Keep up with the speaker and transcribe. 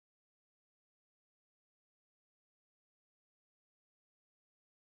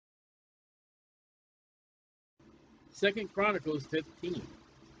2 Chronicles 15.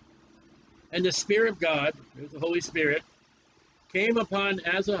 And the Spirit of God, there's the Holy Spirit, came upon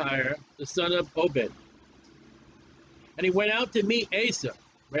Azariah, the son of Obed. And he went out to meet Asa,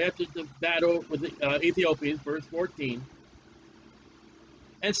 right after the battle with the Ethiopians, verse 14,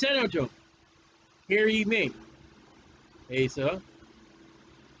 and said unto him, Hear ye me, Asa,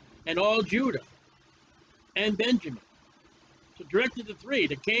 and all Judah, and Benjamin. So directed the three,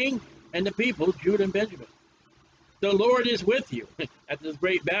 the king and the people, Judah and Benjamin. The Lord is with you. At this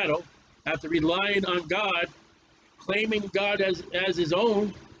great battle, after relying on God, claiming God as his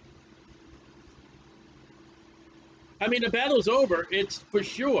own. I mean, the battle's over, it's for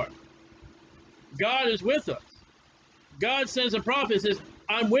sure. God is with us. God sends a prophet and says,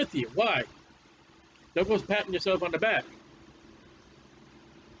 I'm with you. Why? Don't go patting yourself on the back.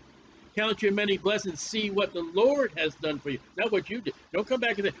 Count your many blessings, see what the Lord has done for you. Not what you did. Don't come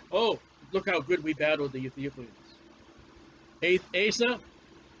back and say, oh, look how good we battled the Ethiopians. Asa,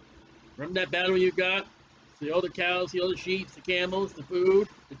 remember that battle you got? See all the cows, see all the sheep, the camels, the food,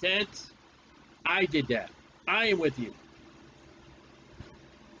 the tents? I did that. I am with you.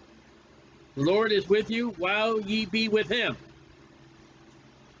 The Lord is with you while ye be with him.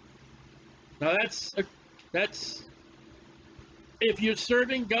 Now that's if you're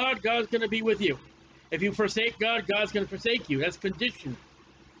serving God, God's going to be with you. If you forsake God, God's going to forsake you. That's conditional.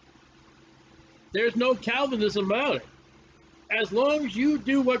 There's no Calvinism about it. As long as you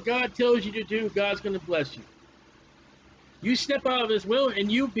do what God tells you to do, God's going to bless you. You step out of his will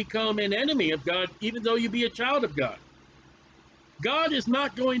and you become an enemy of God, even though you be a child of God. God is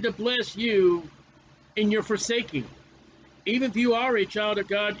not going to bless you in your forsaking. Even if you are a child of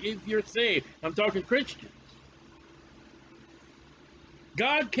God, if you're saved. I'm talking Christians.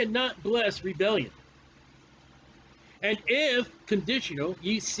 God cannot bless rebellion. And if, conditional,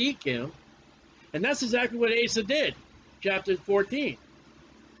 ye seek him, and that's exactly what Asa did, chapter 14.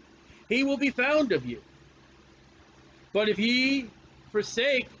 He will be found of you. But if ye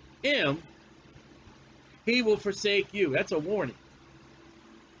forsake him, he will forsake you. That's a warning.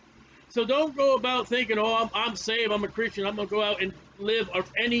 So don't go about thinking, oh, I'm saved, I'm a Christian, I'm going to go out and live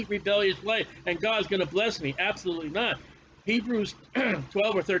any rebellious life, and God's going to bless me. Absolutely not. Hebrews 12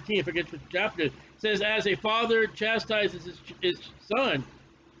 or 13, I forget which chapter, says, as a father chastises his son,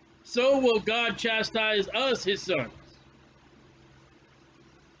 so will God chastise us, his sons.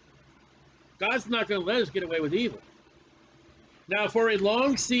 God's not going to let us get away with evil. Now, for a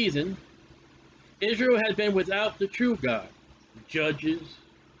long season, Israel had been without the true God. Judges,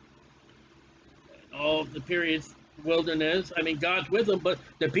 all the periods, wilderness. I mean, God's with them, but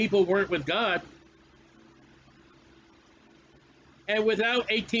the people weren't with God. And without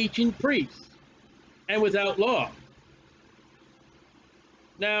a teaching priest. And without law.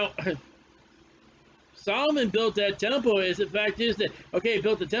 Now, Solomon built that temple. The fact is that, okay,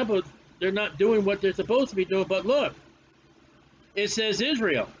 built the temple, they're not doing what they're supposed to be doing, but look, it says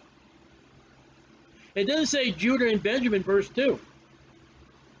Israel. It doesn't say Judah and Benjamin, verse 2.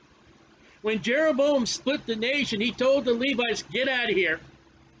 When Jeroboam split the nation, he told the Levites, get out of here.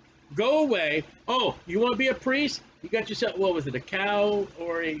 Go away. Oh, you want to be a priest? You got yourself, what was it, a cow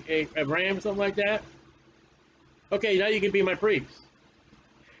or a ram or something like that? Okay, now you can be my priest.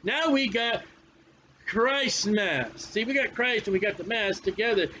 Now we got Christ's Mass. See, we got Christ and we got the Mass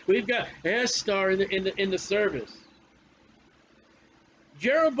together. We've got Estar in the service.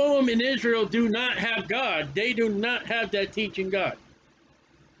 Jeroboam and Israel do not have God. They do not have that teaching God.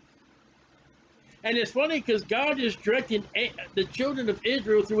 And it's funny because God is directing the children of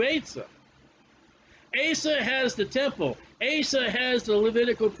Israel through Asa. Asa has the temple. Asa has the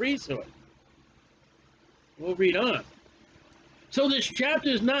Levitical priesthood. We'll read on. So this chapter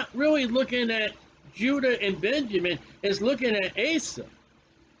is not really looking at Judah and Benjamin. It's looking at Asa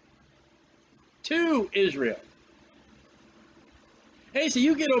to Israel. Asa,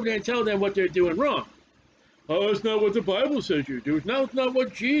 you get over there and tell them what they're doing wrong. Oh, that's not what the Bible says you do. No, it's not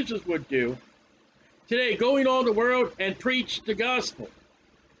what Jesus would do. Today, go in all the world and preach the gospel.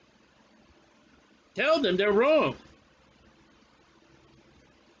 Tell them they're wrong.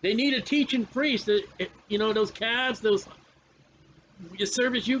 They need a teaching priest. You know, those calves, the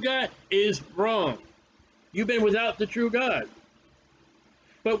service you got is wrong. You've been without the true God.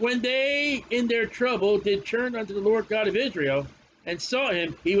 But when they, in their trouble, did turn unto the Lord God of Israel and sought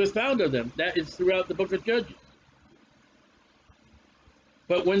him, he was found of them. That is throughout the book of Judges.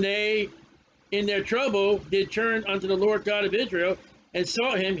 But when they, in their trouble, did turn unto the Lord God of Israel and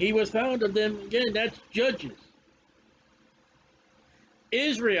sought him, he was found of them. Again, that's Judges.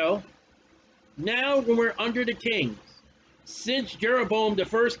 Israel, now when we're under the kings, since Jeroboam, the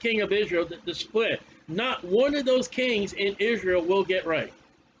first king of Israel, the split, Not one of those kings in Israel will get right.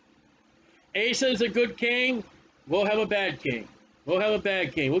 Asa is a good king. We'll have a bad king. We'll have a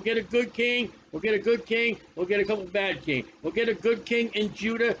bad king. We'll get a good king. We'll get a good king. We'll get a couple of bad kings. We'll get a good king in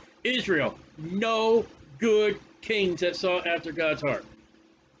Judah, Israel. No good kings that sought after God's heart.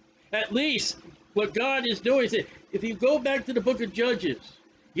 At least what God is doing is that if you go back to the book of Judges,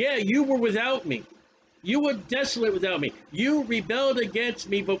 yeah, you were without me. You were desolate without me. You rebelled against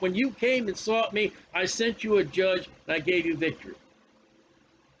me, but when you came and sought me, I sent you a judge and I gave you victory.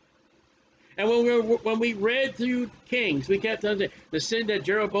 And when we read through Kings, we kept on saying the sin that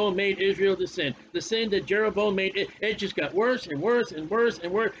Jeroboam made Israel to sin. The sin that Jeroboam made, it just got worse and worse and worse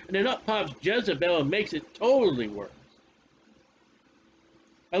and worse. And then up pops Jezebel and makes it totally worse.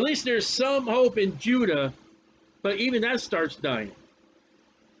 At least there's some hope in Judah, but even that starts dying.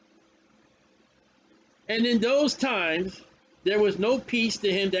 And in those times, there was no peace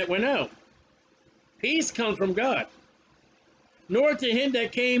to him that went out. Peace comes from God, nor to him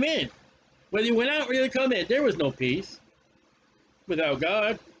that came in. Whether you went out or you come in, there was no peace without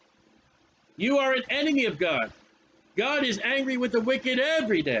God. You are an enemy of God. God is angry with the wicked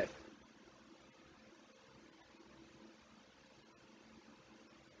every day.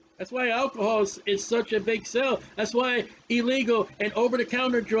 That's why alcohol is such a big sell. That's why illegal and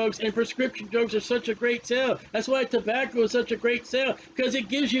over-the-counter drugs and prescription drugs are such a great sell. That's why tobacco is such a great sell, because it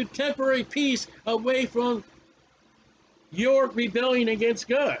gives you temporary peace away from your rebellion against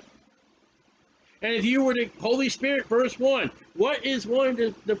God. And if you were the Holy Spirit, verse 1, what is one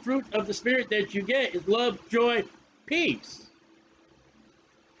of the fruit of the Spirit that you get is love, joy, peace.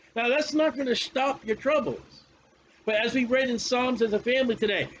 Now, that's not going to stop your troubles. But as we read in Psalms as a family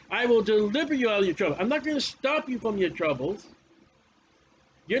today, I will deliver you out of your trouble. I'm not going to stop you from your troubles.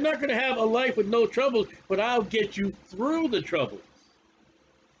 You're not going to have a life with no troubles, but I'll get you through the troubles.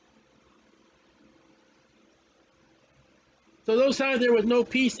 So those times there was no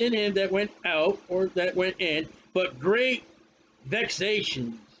peace in him that went out or that went in, but great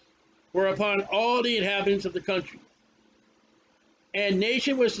vexations were upon all the inhabitants of the country. And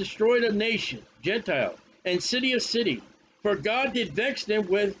nation was destroyed of nation, Gentile, and city of city. For God did vex them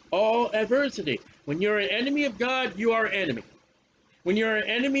with all adversity. When you're an enemy of God, you are an enemy. When you're an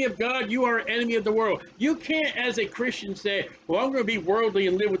enemy of God, you are an enemy of the world. You can't, as a Christian, say, well, I'm going to be worldly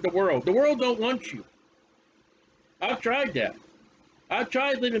and live with the world. The world don't want you. I've tried that. I've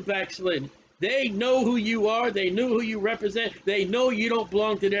tried living backslidden. They know who you are. They know who you represent. They know you don't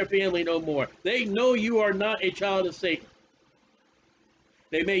belong to their family no more. They know you are not a child of Satan.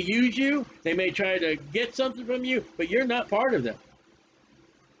 They may use you. They may try to get something from you, but you're not part of them.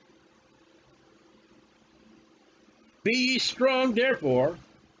 Be ye strong, therefore,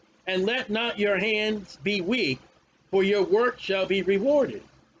 and let not your hands be weak, for your work shall be rewarded.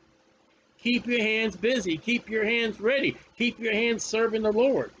 Keep your hands busy. Keep your hands ready. Keep your hands serving the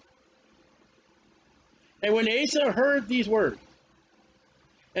Lord. And when Asa heard these words,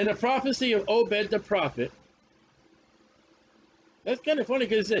 and the prophecy of Obed the prophet, that's kind of funny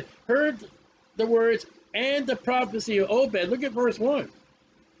because it said, heard the words and the prophecy of Obed. Look at verse 1.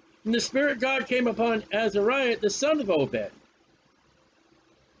 And the Spirit of God came upon Azariah, the son of Obed.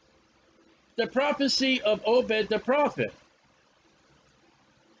 The prophecy of Obed the prophet.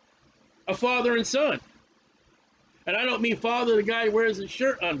 A father and son. And I don't mean father, the guy who wears his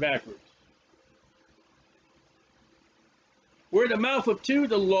shirt on backwards. Where the mouth of two,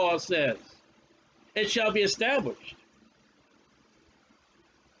 the law says, it shall be established.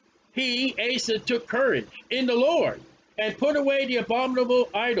 He, Asa, took courage in the Lord and put away the abominable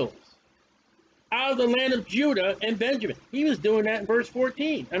idols out of the land of Judah and Benjamin. He was doing that in verse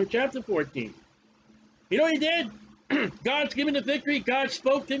 14, chapter 14. You know what he did? God's given the victory. God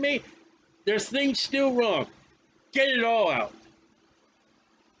spoke to me. There's things still wrong. Get it all out.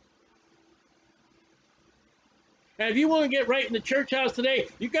 And if you want to get right in the church house today,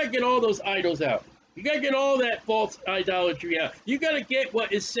 you got to get all those idols out. You got to get all that false idolatry out. You got to get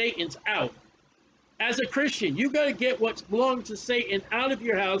what is Satan's out. As a Christian, you got to get what belongs to Satan out of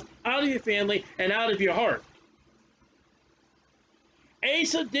your house, out of your family, and out of your heart.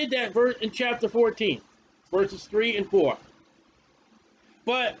 Asa did that verse in chapter 14, verses 3 and 4.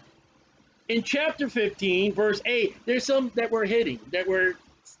 But in chapter 15, verse 8, there's some that were hidden, that were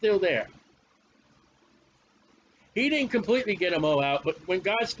still there. He didn't completely get them all out, but when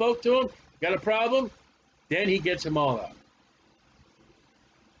God spoke to him, got a problem, then he gets them all out.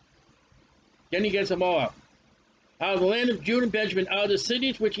 Then he gets them all out. Out of the land of Judah and Benjamin, out of the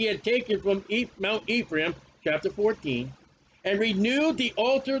cities which he had taken from Mount Ephraim, chapter 14, and renewed the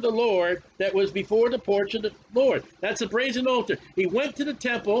altar of the Lord that was before the porch of the Lord. That's a brazen altar. He went to the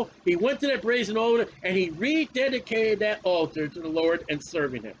temple, he went to that brazen altar, and he rededicated that altar to the Lord and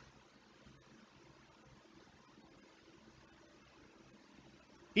serving him.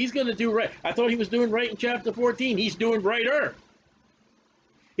 He's going to do right. I thought he was doing right in chapter 14. He's doing righter.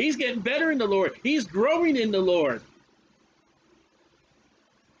 He's getting better in the Lord. He's growing in the Lord.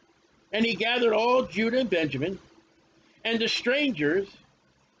 And he gathered all Judah and Benjamin, and the strangers,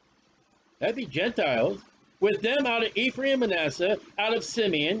 that'd be Gentiles, with them out of Ephraim and Manasseh, out of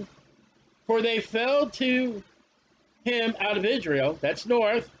Simeon, for they fell to him out of Israel, that's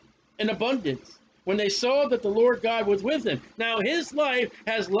north, in abundance, when they saw that the Lord God was with him. Now his life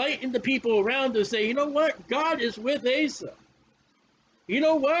has lightened the people around to say, you know what? God is with Asa. You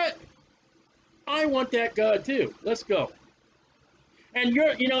know what? I want that God too. Let's go. And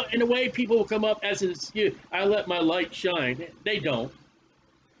in a way, people will come up as an excuse. I let my light shine. They don't.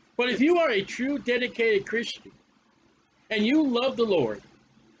 But if you are a true, dedicated Christian, and you love the Lord,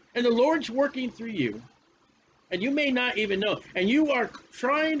 and the Lord's working through you, and you may not even know, and you are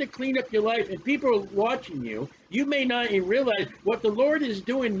trying to clean up your life, and people are watching you, you may not even realize what the Lord is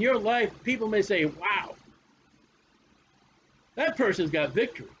doing in your life. People may say, wow, that person's got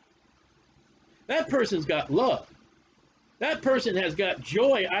victory. That person's got love. That person has got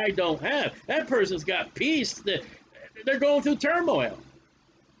joy I don't have. That person's got peace. They're going through turmoil.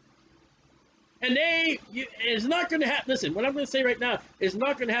 And it's not going to happen. Listen, what I'm going to say right now is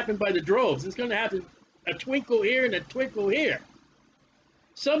not going to happen by the droves. It's going to happen a twinkle here and a twinkle here.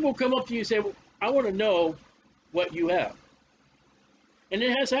 Some will come up to you and say, well, I want to know what you have. And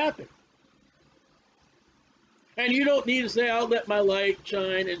it has happened. And you don't need to say, I'll let my light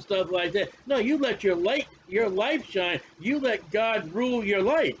shine and stuff like that. No, you let your life shine. You let God rule your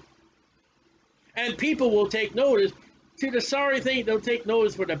life. And people will take notice. To the sorry thing, they'll take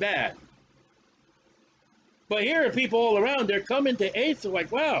notice for the bad. But here are people all around. They're coming to Asa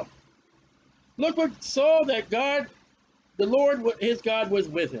like, wow, look what saw that God, the Lord, his God was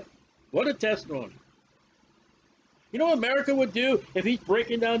with him. What a testimony. You know what America would do if he's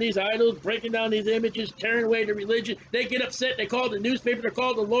breaking down these idols, breaking down these images, tearing away the religion? They get upset. They call the newspaper. They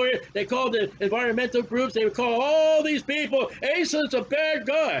call the lawyer. They call the environmental groups. They would call all these people. Asa's a bad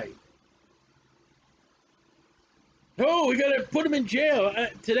guy. Oh, we got to put him in jail.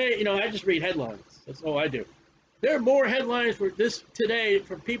 Today, I just read headlines. That's all I do. There are more headlines for this today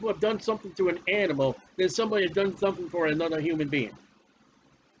for people who have done something to an animal than somebody has done something for another human being.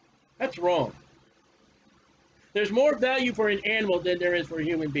 That's wrong. There's more value for an animal than there is for a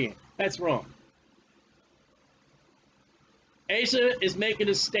human being. That's wrong. Asa is making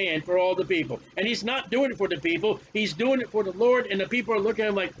a stand for all the people. And he's not doing it for the people. He's doing it for the Lord. And the people are looking at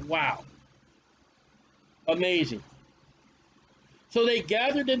him like, wow. Amazing. So they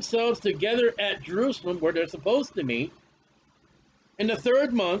gathered themselves together at Jerusalem, where they're supposed to meet, in the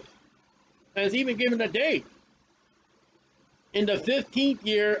 3rd month, and it's even given a date, in the 15th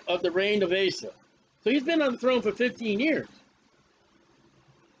year of the reign of Asa. So he's been on the throne for 15 years.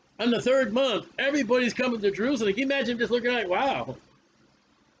 On the 3rd month, everybody's coming to Jerusalem. Can you imagine just looking like, wow.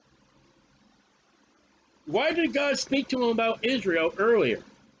 Why did God speak to him about Israel earlier?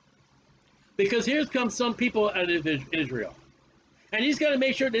 Because here comes some people out of Israel. And he's got to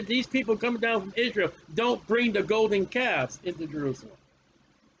make sure that these people coming down from Israel don't bring the golden calves into Jerusalem.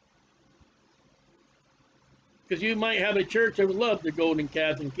 Because you might have a church that would love the golden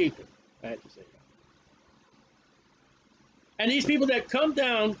calves and keep it. I had to say that. And these people that come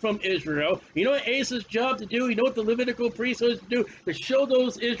down from Israel, you know what Asa's job to do? You know what the Levitical priesthood is to do? To show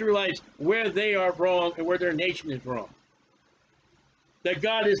those Israelites where they are wrong and where their nation is wrong. That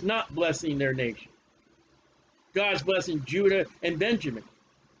God is not blessing their nation. God's blessing Judah and Benjamin.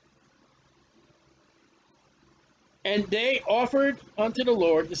 And they offered unto the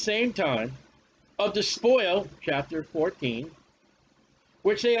Lord the same time of the spoil, chapter 14,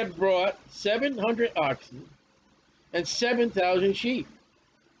 which they had brought 700 oxen and 7,000 sheep.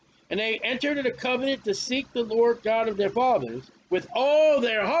 And they entered into a covenant to seek the Lord God of their fathers with all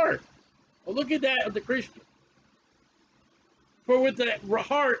their heart. Well, look at that of the Christian. For with the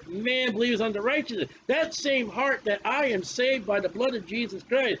heart man believes unto righteousness. That same heart that I am saved by the blood of Jesus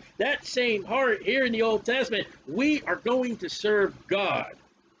Christ, that same heart here in the Old Testament, we are going to serve God.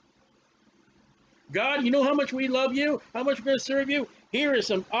 God, you know how much we love you? How much we're going to serve you? Here is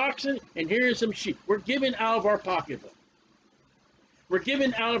some oxen and here is some sheep. We're giving out of our pocketbook. We're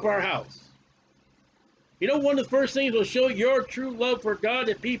giving out of our house. You know, one of the first things will show your true love for God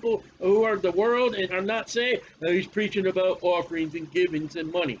that people who are the world and are not saved, he's preaching about offerings and givings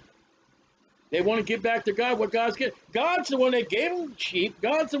and money. They want to give back to God what God's given. God's the one that gave them the sheep.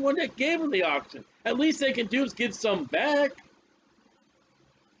 God's the one that gave them the oxen. At least they can do is give some back.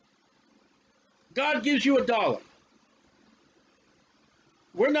 God gives you $1.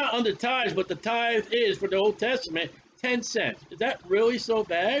 We're not under tithes, but the tithe is, for the Old Testament, 10 cents. Is that really so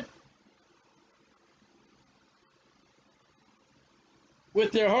bad?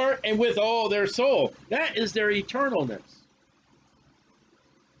 With their heart and with all their soul. That is their eternalness.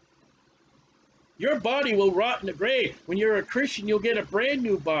 Your body will rot in the grave. When you're a Christian, you'll get a brand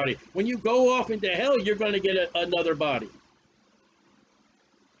new body. When you go off into hell, you're going to get another body.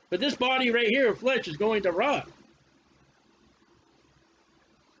 But this body right here, flesh, is going to rot.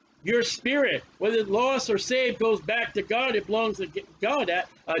 Your spirit, whether lost or saved, goes back to God. It belongs to God at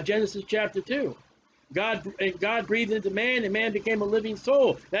Genesis chapter 2. God breathed into man, and man became a living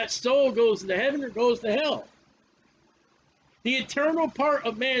soul. That soul goes into heaven or goes to hell. The eternal part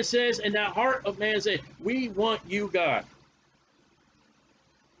of man says, and that heart of man says, we want you, God.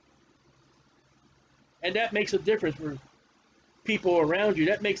 And that makes a difference for people around you.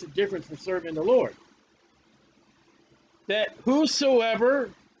 That makes a difference for serving the Lord. That whosoever,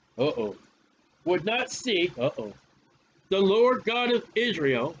 would not seek, the Lord God of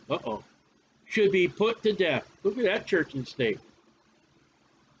Israel, should be put to death. Look at that church and state.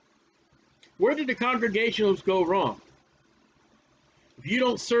 Where did the Congregationalists go wrong? If you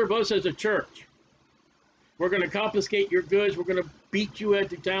don't serve us as a church, we're going to confiscate your goods. We're going to beat you at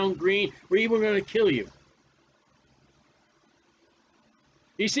the town green. We're even going to kill you.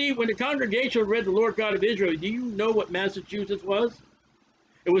 You see, when the Congregational read the Lord God of Israel, do you know what Massachusetts was?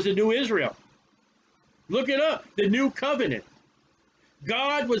 It was the New Israel. Look it up, the New Covenant.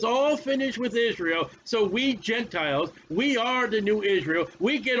 God was all finished with Israel, so we Gentiles, we are the new Israel.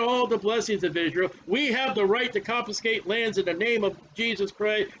 We get all the blessings of Israel. We have the right to confiscate lands in the name of Jesus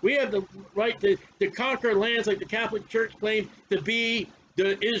Christ. We have the right to conquer lands like the Catholic Church claims to be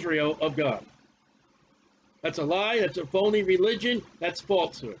the Israel of God. That's a lie. That's a phony religion. That's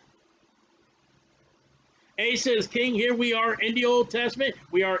falsehood. Asa is king. Here we are in the Old Testament.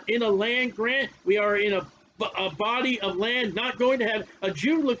 We are in a land grant. We are in a body of land, not going to heaven. A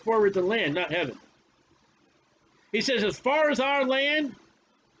Jew look forward to land, not heaven. He says, as far as our land,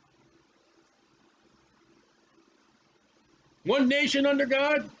 one nation under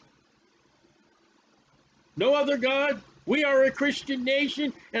God, no other God. We are a Christian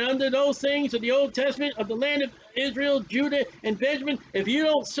nation, and under those things of the Old Testament, of the land of Israel, Judah, and Benjamin, if you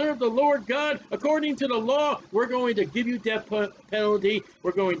don't serve the Lord God according to the law, we're going to give you death penalty.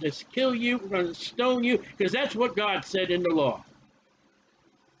 We're going to kill you. We're going to stone you, because that's what God said in the law.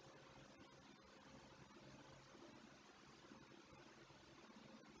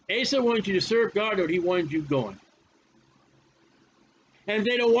 Asa wanted you to serve God, or he wanted you gone. And if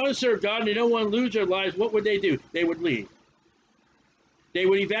they don't want to serve God and they don't want to lose their lives, what would they do? They would leave. They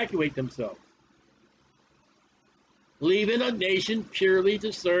would evacuate themselves, leaving a nation purely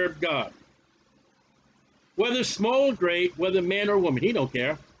to serve God. Whether small or great, whether man or woman, he don't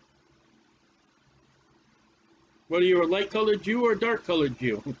care. Whether you're a light-colored Jew or a dark-colored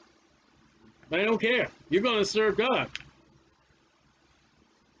Jew, I don't care. You're going to serve God.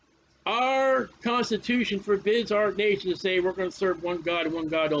 Our Constitution forbids our nation to say we're going to serve one God and one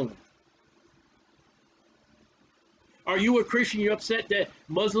God only. Are you a Christian? You're upset that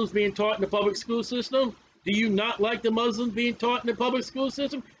Muslims being taught in the public school system? Do you not like the Muslims being taught in the public school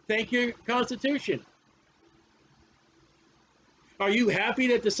system? Thank your Constitution. Are you happy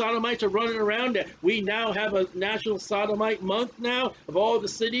that the sodomites are running around, that we now have a national sodomite month now of all the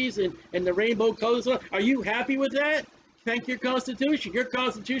cities and the rainbow colors? Are you happy with that? Thank your Constitution. Your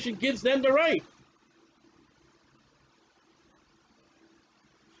Constitution gives them the right.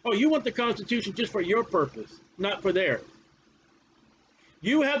 Oh, you want the Constitution just for your purpose, not for theirs.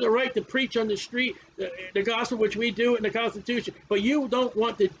 You have the right to preach on the street the gospel, which we do in the Constitution, but you don't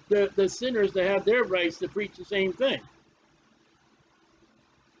want the sinners to have their rights to preach the same thing.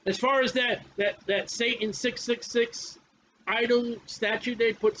 As far as that Satan 666 idol statue,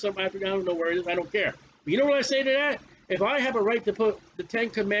 they put some, I don't know where it is, I don't care. But you know what I say to that? If I have a right to put the Ten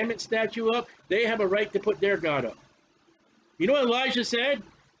Commandments statue up, they have a right to put their God up. You know what Elijah said?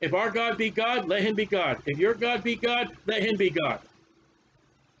 If our God be God, let him be God. If your God be God, let him be God.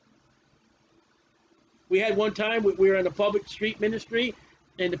 We had one time, we were in a public street ministry,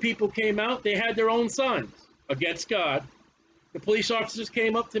 and the people came out, they had their own signs against God. The police officers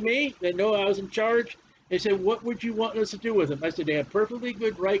came up to me, they know I was in charge. They said, what would you want us to do with them? I said, they have perfectly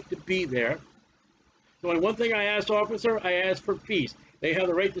good right to be there. The only one thing I asked, officer, I asked for peace. They have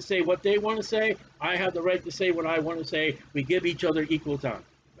the right to say what they want to say. I have the right to say what I want to say. We give each other equal time.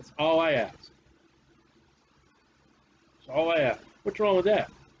 That's all I ask. That's all I ask. What's wrong with that?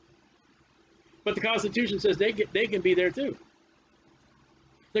 But the Constitution says they can be there too.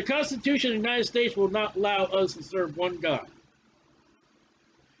 The Constitution of the United States will not allow us to serve one God.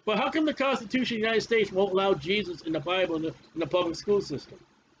 But how come the Constitution of the United States won't allow Jesus in the Bible in the public school system?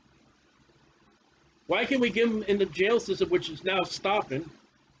 Why can't we give him in the jail system, which is now stopping?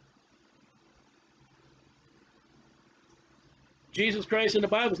 Jesus Christ in the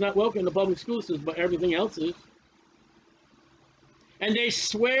Bible is not welcome in the public school system, but everything else is. And they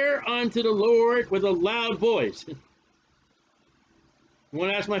swear unto the Lord with a loud voice. You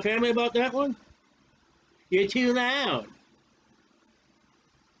want to ask my family about that one? You're too loud.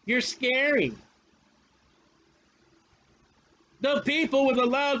 You're scary. The people with a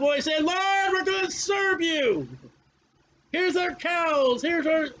loud voice say, Lord, we're going to serve you. Here's our cows. Here's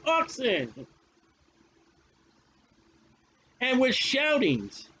our oxen. And with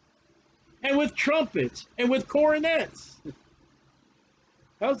shoutings. And with trumpets. And with cornets.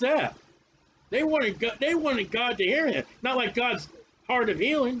 How's that? They wanted God to hear him. Not like God's hard of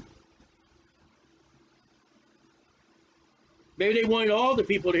healing. Maybe they wanted all the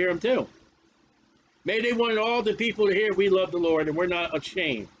people to hear him too. Maybe they wanted all the people to hear we love the Lord and we're not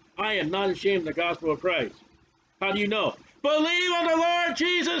ashamed. I am not ashamed of the gospel of Christ. How do you know? Believe on the Lord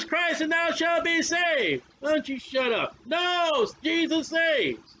Jesus Christ and thou shalt be saved. Why don't you shut up? No, Jesus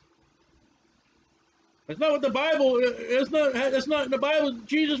saves. That's not what the Bible, that's not in the Bible.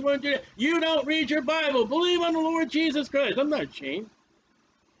 Jesus wouldn't do that. You don't read your Bible. Believe on the Lord Jesus Christ. I'm not ashamed.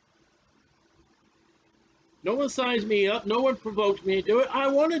 No one signs me up. No one provokes me to do it. I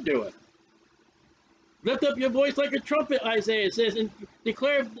want to do it. Lift up your voice like a trumpet, Isaiah says, and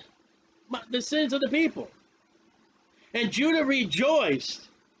declare the sins of the people. And Judah rejoiced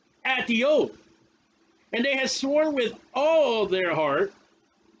at the oath, and they had sworn with all their heart,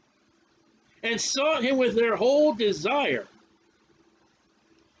 and sought him with their whole desire.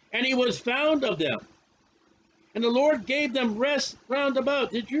 And he was found of them. And the Lord gave them rest round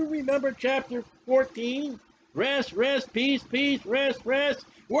about. Did you remember chapter 14? Rest, rest, peace, peace, rest, rest.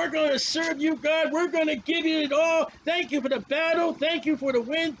 We're going to serve you, God. We're going to give you it all. Thank you for the battle. Thank you for the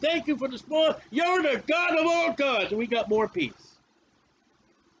win. Thank you for the spoil. You're the God of all gods. And we got more peace.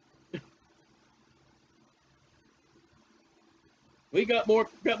 We got more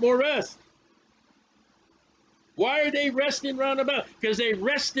rest. Why are they resting round about? Because they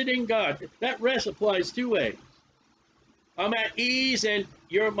rested in God. That rest applies two ways. I'm at ease and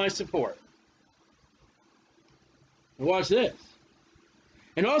you're my support. Watch this.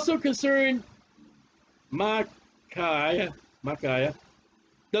 And also concerning Micaiah,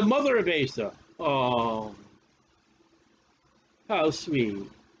 the mother of Asa. Oh, how sweet.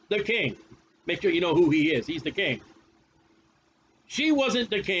 The king. Make sure you know who he is. He's the king. She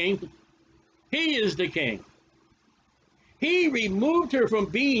wasn't the king. He is the king. He removed her from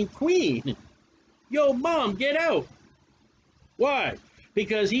being queen. Yo, mom, get out. Why?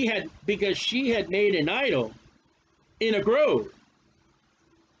 Because she had made an idol in a grove.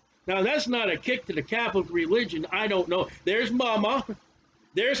 Now, that's not a kick to the Catholic religion. I don't know. There's Mama.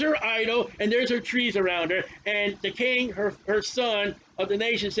 There's her idol, and there's her trees around her. And the king, her son of the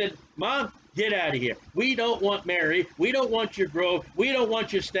nation, said, Mom, get out of here. We don't want Mary. We don't want your grove. We don't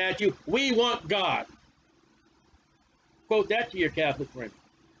want your statue. We want God. Quote that to your Catholic friend.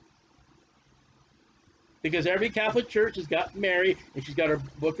 Because every Catholic church has got Mary, and she's got her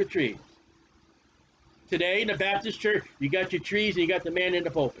book of trees. Today in the Baptist church, you got your trees and you got the man in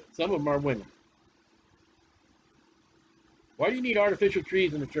the pulpit. Some of them are women. Why do you need artificial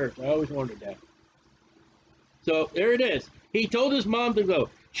trees in the church? I always wondered that. So there it is. He told his mom to go.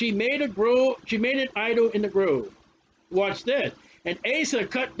 She made an idol in the grove. Watch this. And Asa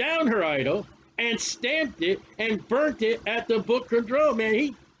cut down her idol and stamped it and burnt it at the brook Kidron. Man,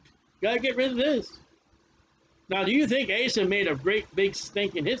 he got to get rid of this. Now, do you think Asa made a great big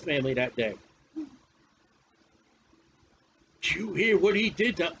stink in his family that day? Did you hear what he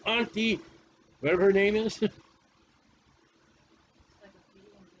did to Auntie, whatever her name is? It's like a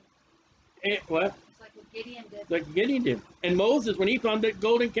Gideon did. What? It's like a Gideon did. Like Gideon did. And Moses, when he found that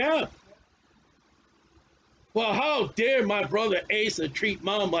golden calf. Well, how dare my brother Asa treat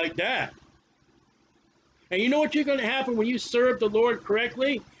mom like that? And you know what you're going to happen when you serve the Lord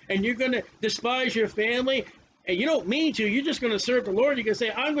correctly? And you're going to despise your family? And you don't mean to. You're just going to serve the Lord. You're going to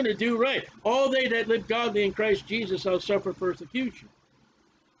say, I'm going to do right. All they that live godly in Christ Jesus shall suffer persecution.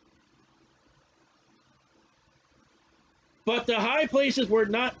 But the high places were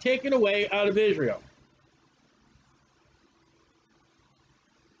not taken away out of Israel.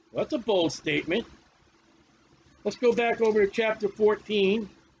 That's a bold statement. Let's go back over to chapter 14,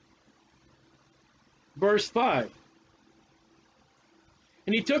 verse 5.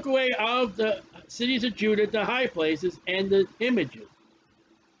 And he took away out of the cities of Judah the high places and the images.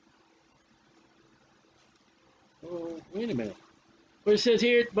 Oh, wait a minute. But it says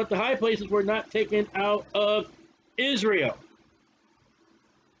here, but the high places were not taken out of Israel.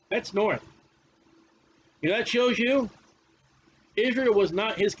 That's north. You know, that shows you Israel was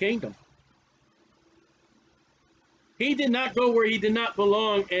not his kingdom. He did not go where he did not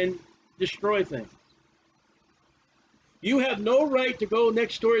belong and destroy things. You have no right to go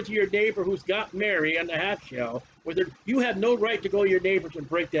next door to your neighbor who's got Mary on the half shell. You have no right to go to your neighbors and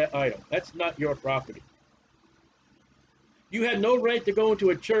break that idol. That's not your property. You have no right to go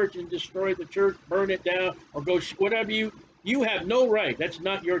into a church and destroy the church, burn it down, or go whatever you have no right. That's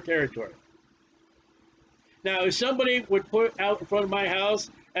not your territory. Now, if somebody would put out in front of my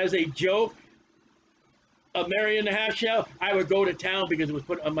house as a joke a Mary in the half shell, I would go to town because it was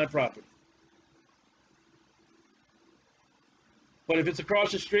put on my property. But if it's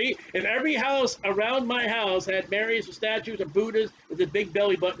across the street, if every house around my house had Marys or statues or Buddhas with a big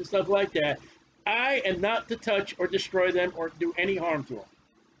belly button and stuff like that, I am not to touch or destroy them or do any harm to them.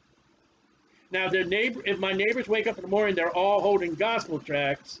 Now, if my neighbors wake up in the morning, they're all holding gospel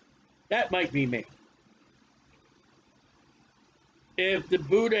tracts, that might be me. If the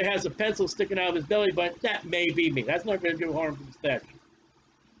Buddha has a pencil sticking out of his belly button, that may be me. That's not going to do harm to the statue.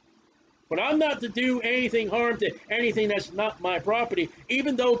 But I'm not to do anything harm to anything that's not my property,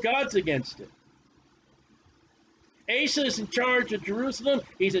 even though God's against it. Asa is in charge of Jerusalem.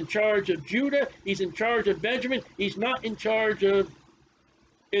 He's in charge of Judah. He's in charge of Benjamin. He's not in charge of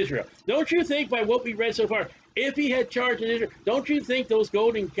Israel. Don't you think by what we read so far, if he had charge of Israel, don't you think those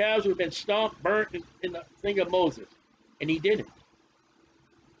golden calves would have been stomped, burnt in the thing of Moses? And he didn't.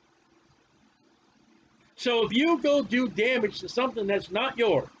 So if you go do damage to something that's not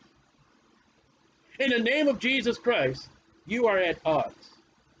yours, in the name of Jesus Christ, you are at odds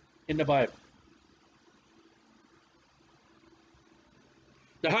in the Bible.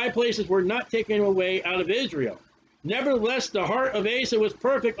 The high places were not taken away out of Israel. Nevertheless, the heart of Asa was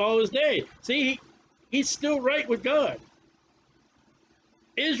perfect all his days. See, he's still right with God.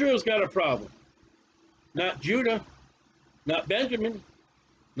 Israel's got a problem. Not Judah, not Benjamin,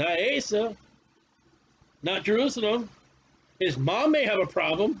 not Asa, not Jerusalem. His mom may have a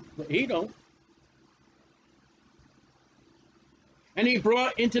problem, but he don't. And he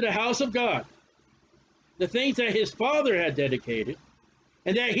brought into the house of God the things that his father had dedicated,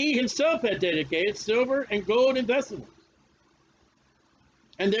 and that he himself had dedicated, silver and gold and vessels.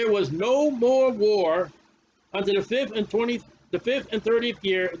 And there was no more war unto the fifth and 30th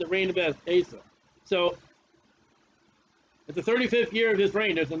year of the reign of Asa. So, at the 35th year of his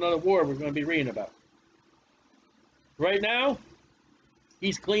reign, there's another war we're going to be reading about. Right now,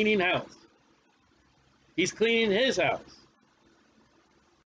 he's cleaning house. He's cleaning his house.